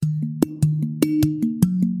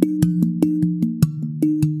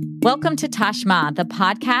Welcome to Tashma, the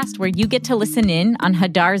podcast where you get to listen in on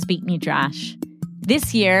Hadar's Beit Midrash.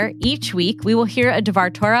 This year, each week, we will hear a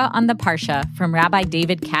Devar Torah on the Parsha from Rabbi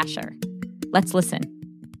David Kasher. Let's listen.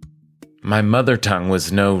 My mother tongue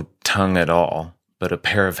was no tongue at all, but a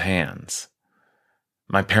pair of hands.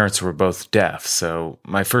 My parents were both deaf, so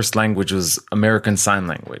my first language was American Sign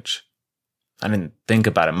Language. I didn't think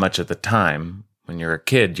about it much at the time. When you're a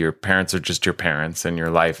kid, your parents are just your parents, and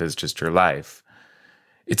your life is just your life.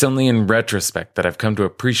 It's only in retrospect that I've come to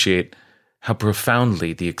appreciate how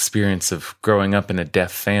profoundly the experience of growing up in a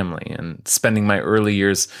deaf family and spending my early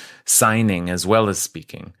years signing as well as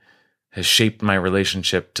speaking has shaped my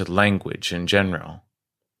relationship to language in general.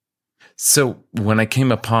 So when I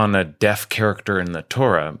came upon a deaf character in the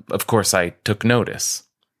Torah, of course I took notice.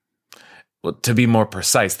 Well, to be more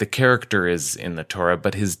precise, the character is in the Torah,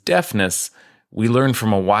 but his deafness we learn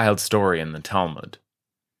from a wild story in the Talmud.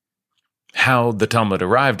 How the Talmud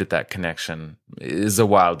arrived at that connection is a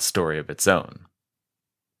wild story of its own.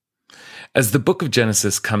 As the book of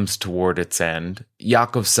Genesis comes toward its end,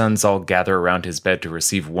 Yaakov's sons all gather around his bed to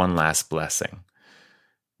receive one last blessing.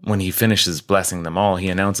 When he finishes blessing them all, he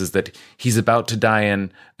announces that he's about to die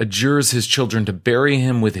and adjures his children to bury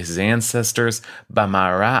him with his ancestors,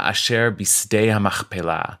 Bamara Asher Bisdei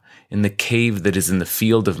HaMachpelah, in the cave that is in the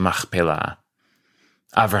field of Machpelah.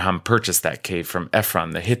 Avraham purchased that cave from Ephron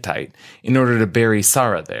the Hittite in order to bury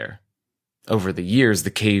Sarah there. Over the years,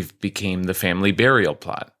 the cave became the family burial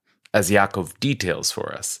plot, as Yaakov details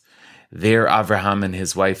for us. There Avraham and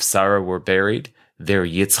his wife Sarah were buried, there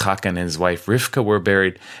Yitzchak and his wife Rivka were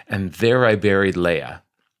buried, and there I buried Leah.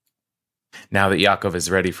 Now that Yaakov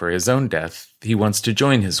is ready for his own death, he wants to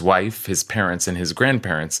join his wife, his parents, and his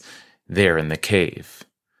grandparents there in the cave.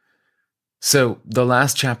 So, the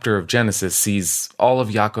last chapter of Genesis sees all of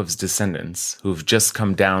Yaakov's descendants, who've just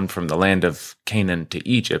come down from the land of Canaan to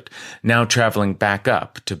Egypt, now traveling back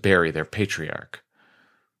up to bury their patriarch.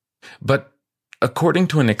 But, according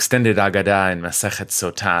to an extended Agadah in Masechet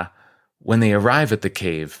Sotah, when they arrive at the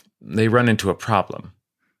cave, they run into a problem.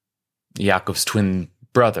 Yaakov's twin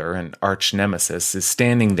brother and arch nemesis is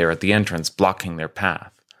standing there at the entrance, blocking their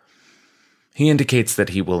path. He indicates that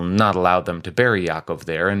he will not allow them to bury Yaakov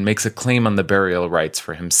there and makes a claim on the burial rights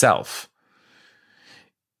for himself.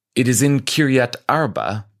 It is in Kiryat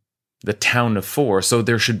Arba, the town of four, so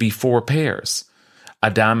there should be four pairs.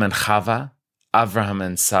 Adam and Chava, Avraham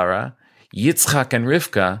and Sarah, Yitzchak and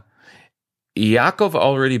Rivka. Yaakov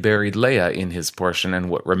already buried Leah in his portion, and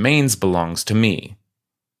what remains belongs to me.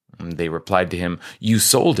 They replied to him, "You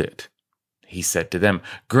sold it." He said to them,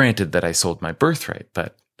 "Granted that I sold my birthright,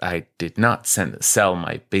 but I did not sell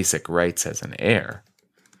my basic rights as an heir."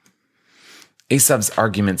 Esav's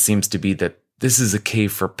argument seems to be that this is a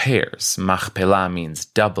cave for pairs. Machpelah means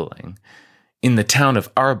doubling. In the town of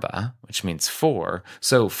Arba, which means four,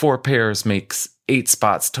 so 4 pairs makes 8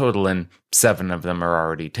 spots total and 7 of them are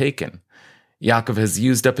already taken. Yaakov has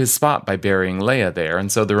used up his spot by burying Leah there,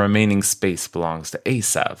 and so the remaining space belongs to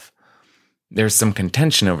Esav. There's some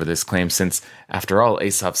contention over this claim since, after all,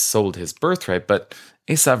 Esav sold his birthright, but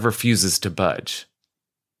Esav refuses to budge.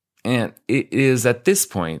 And it is at this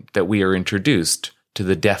point that we are introduced to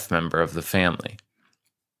the deaf member of the family.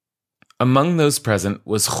 Among those present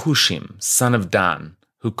was Hushim, son of Dan,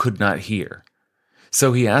 who could not hear.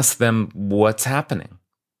 So he asked them, "What's happening?"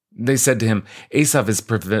 They said to him, "Esav is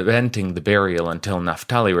preventing the burial until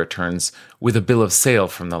Naphtali returns with a bill of sale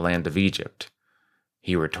from the land of Egypt."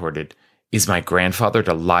 He retorted, "Is my grandfather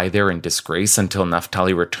to lie there in disgrace until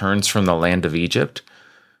Naphtali returns from the land of Egypt?"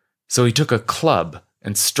 So he took a club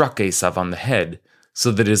and struck Esav on the head so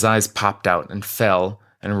that his eyes popped out and fell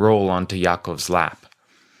and rolled onto Yaakov's lap.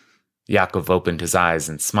 Yaakov opened his eyes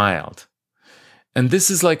and smiled. And this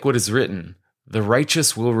is like what is written, "The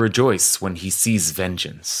righteous will rejoice when he sees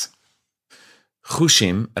vengeance."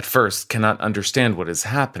 Hushim, at first, cannot understand what is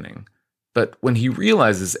happening, but when he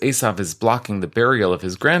realizes Esav is blocking the burial of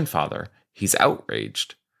his grandfather, he's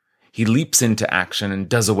outraged. He leaps into action and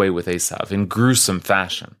does away with Esav in gruesome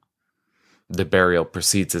fashion. The burial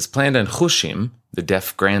proceeds as planned, and Hushim, the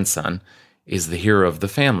deaf grandson, is the hero of the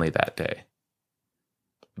family that day.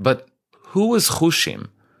 But who was Hushim?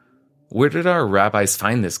 Where did our rabbis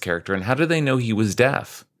find this character, and how do they know he was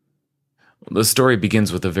deaf? The story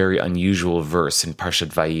begins with a very unusual verse in Parashat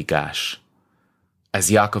Vayigash.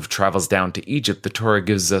 As Yaakov travels down to Egypt, the Torah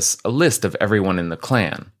gives us a list of everyone in the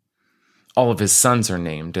clan. All of his sons are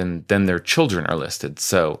named, and then their children are listed.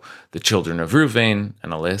 So, the children of Reuven,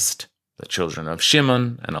 and a list, the children of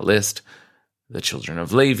Shimon, and a list, the children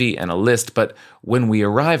of Levi, and a list. But when we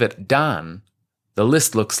arrive at Dan, the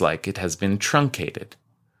list looks like it has been truncated.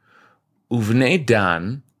 Uvnei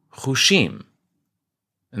Dan, Hushim,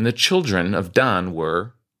 and the children of Dan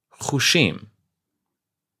were Hushim.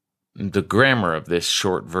 The grammar of this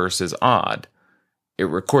short verse is odd. It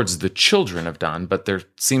records the children of Dan, but there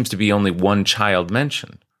seems to be only one child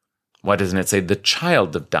mentioned. Why doesn't it say the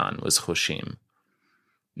child of Dan was Hushim?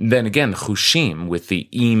 Then again, Hushim, with the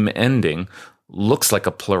im ending, looks like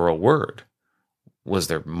a plural word. Was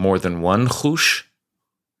there more than one Hush?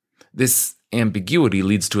 This ambiguity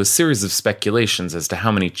leads to a series of speculations as to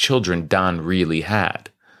how many children Dan really had.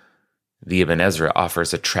 The Ibn Ezra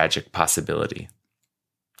offers a tragic possibility.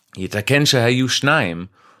 Yitaken shehayu shnayim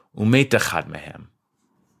umet echad mehem.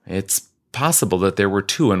 It's possible that there were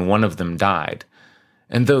two and one of them died.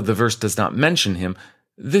 And though the verse does not mention him,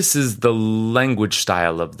 this is the language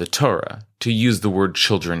style of the Torah, to use the word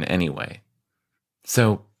children anyway.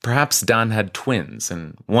 So perhaps Dan had twins,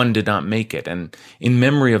 and one did not make it, and in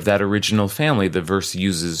memory of that original family, the verse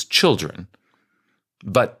uses children.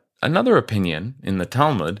 But another opinion, in the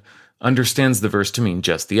Talmud, understands the verse to mean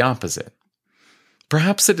just the opposite.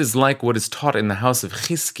 Perhaps it is like what is taught in the house of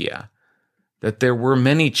Chizkiah, that there were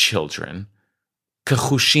many children,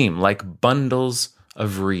 kechushim, like bundles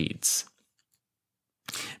of reeds.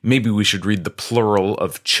 Maybe we should read the plural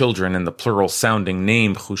of children and the plural-sounding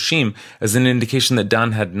name Hushim as an indication that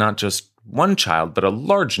Dan had not just one child, but a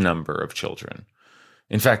large number of children.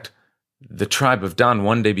 In fact, the tribe of Dan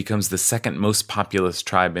one day becomes the second most populous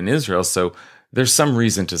tribe in Israel, so there's some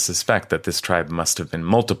reason to suspect that this tribe must have been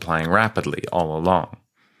multiplying rapidly all along.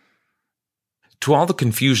 To all the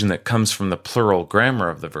confusion that comes from the plural grammar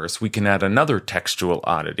of the verse, we can add another textual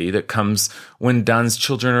oddity that comes when Dan's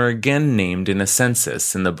children are again named in a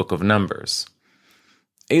census in the book of Numbers.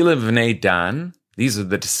 Ele v'nei Dan, these are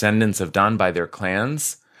the descendants of Dan by their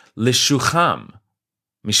clans, l'shucham,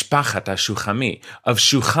 mishpachat ha-shuchami, of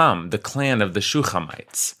Shucham, the clan of the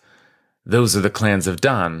Shuchamites. Those are the clans of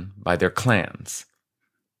Dan by their clans.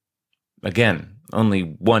 Again, only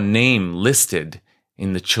one name listed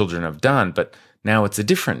in the children of Dan, but now it's a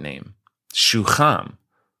different name, Shucham.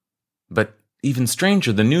 But even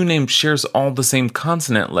stranger, the new name shares all the same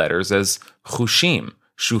consonant letters as Hushim,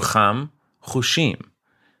 Shucham, Hushim.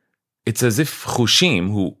 It's as if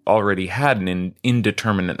Hushim, who already had an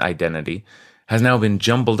indeterminate identity, has now been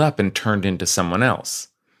jumbled up and turned into someone else.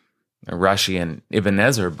 Rashi and Ibn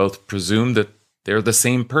Ezra both presume that they're the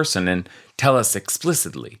same person and tell us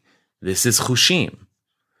explicitly, this is Hushim.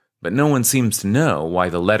 But no one seems to know why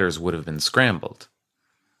the letters would have been scrambled.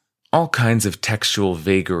 All kinds of textual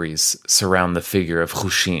vagaries surround the figure of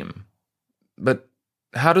Hushim. But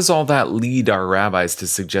how does all that lead our rabbis to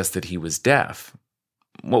suggest that he was deaf?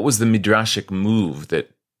 What was the midrashic move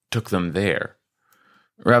that took them there?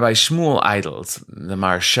 Rabbi Shmuel Eidels, the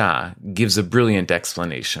Maharsha, gives a brilliant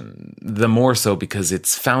explanation, the more so because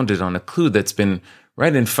it's founded on a clue that's been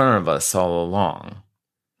right in front of us all along.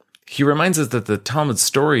 He reminds us that the Talmud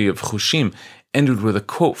story of Hushim ended with a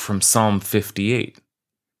quote from Psalm 58.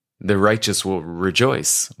 The righteous will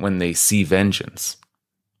rejoice when they see vengeance.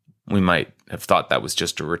 We might have thought that was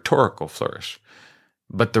just a rhetorical flourish,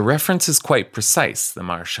 but the reference is quite precise, the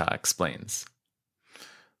Maharsha explains.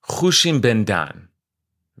 Hushim ben Dan,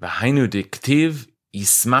 v'hainu diktiv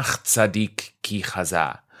yismach tzadik ki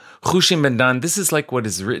chaza. Hushim ben Dan, this is like what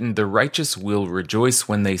is written, the righteous will rejoice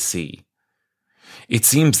when they see. It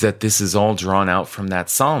seems that this is all drawn out from that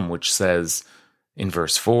psalm which says, in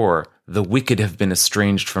verse 4, the wicked have been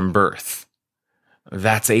estranged from birth.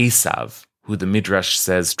 That's Esav, who the Midrash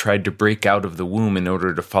says tried to break out of the womb in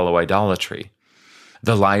order to follow idolatry.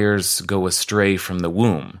 The liars go astray from the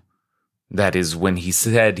womb. That is, when he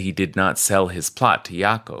said he did not sell his plot to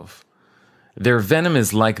Yaakov. Their venom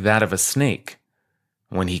is like that of a snake,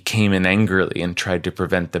 when he came in angrily and tried to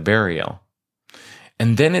prevent the burial.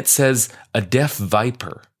 And then it says, a deaf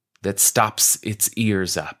viper that stops its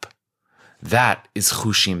ears up. That is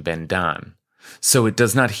Hushim ben Dan. So it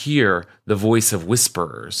does not hear the voice of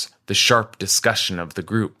whisperers, the sharp discussion of the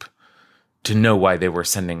group, to know why they were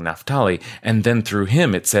sending Naphtali. And then through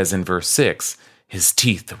him, it says in verse 6, his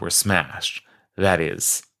teeth were smashed. That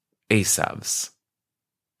is, Esav's.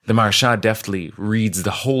 The Maharsha deftly reads the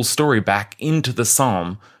whole story back into the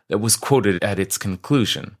psalm that was quoted at its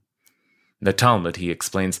conclusion. The Talmud, he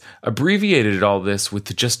explains, abbreviated all this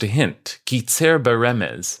with just a hint, kitzer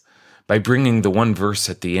beremez, by bringing the one verse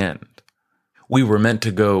at the end. We were meant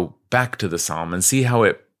to go back to the psalm and see how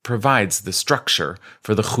it provides the structure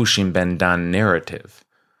for the Hushim ben Dan narrative.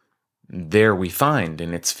 There we find,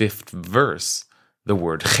 in its 5th verse, the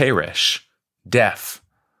word cheresh, deaf.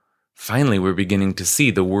 Finally, we're beginning to see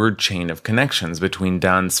the word chain of connections between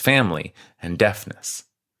Dan's family and deafness.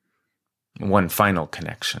 One final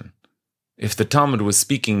connection. If the Talmud was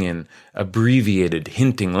speaking in abbreviated,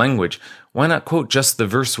 hinting language, why not quote just the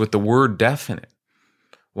verse with the word deaf in it?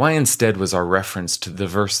 Why instead was our reference to the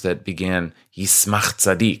verse that began, Yismach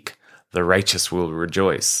Tzadik, the righteous will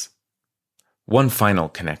rejoice? One final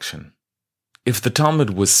connection. If the Talmud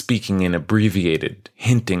was speaking in abbreviated,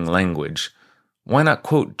 hinting language, why not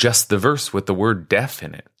quote just the verse with the word deaf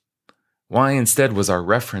in it? Why instead was our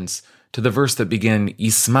reference to the verse that began,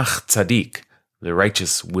 Yismach Tzadik, the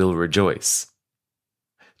righteous will rejoice?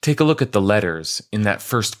 Take a look at the letters in that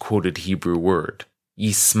first quoted Hebrew word,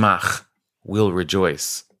 Yismach, will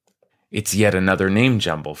rejoice. It's yet another name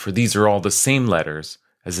jumble, for these are all the same letters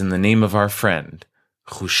as in the name of our friend,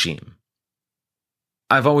 Hushim.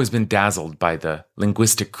 I've always been dazzled by the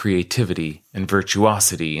linguistic creativity and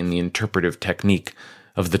virtuosity in the interpretive technique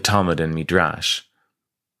of the Talmud and Midrash.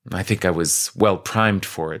 I think I was well primed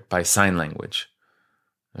for it by sign language.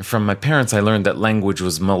 From my parents, I learned that language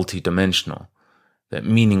was multidimensional, that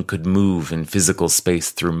meaning could move in physical space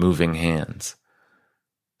through moving hands.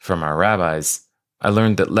 From our rabbis, I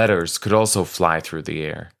learned that letters could also fly through the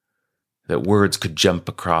air, that words could jump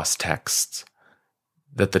across texts,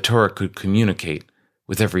 that the Torah could communicate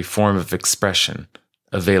with every form of expression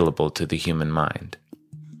available to the human mind.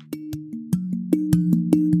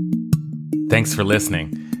 Thanks for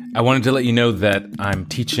listening. I wanted to let you know that I'm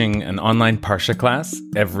teaching an online Parsha class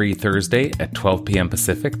every Thursday at 12 p.m.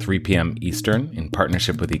 Pacific, 3 p.m. Eastern, in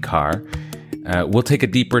partnership with Ikar. We'll take a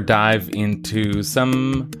deeper dive into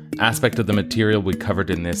some aspect of the material we covered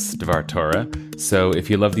in this Dvar Torah. So if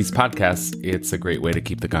you love these podcasts, it's a great way to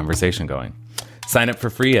keep the conversation going. Sign up for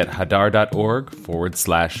free at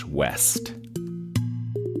hadar.org/west.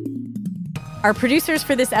 Our producers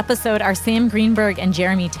for this episode are Sam Greenberg and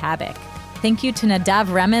Jeremy Tabak. Thank you to Nadav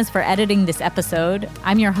Remez for editing this episode.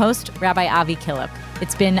 I'm your host, Rabbi Avi Killip.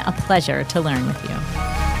 It's been a pleasure to learn with you.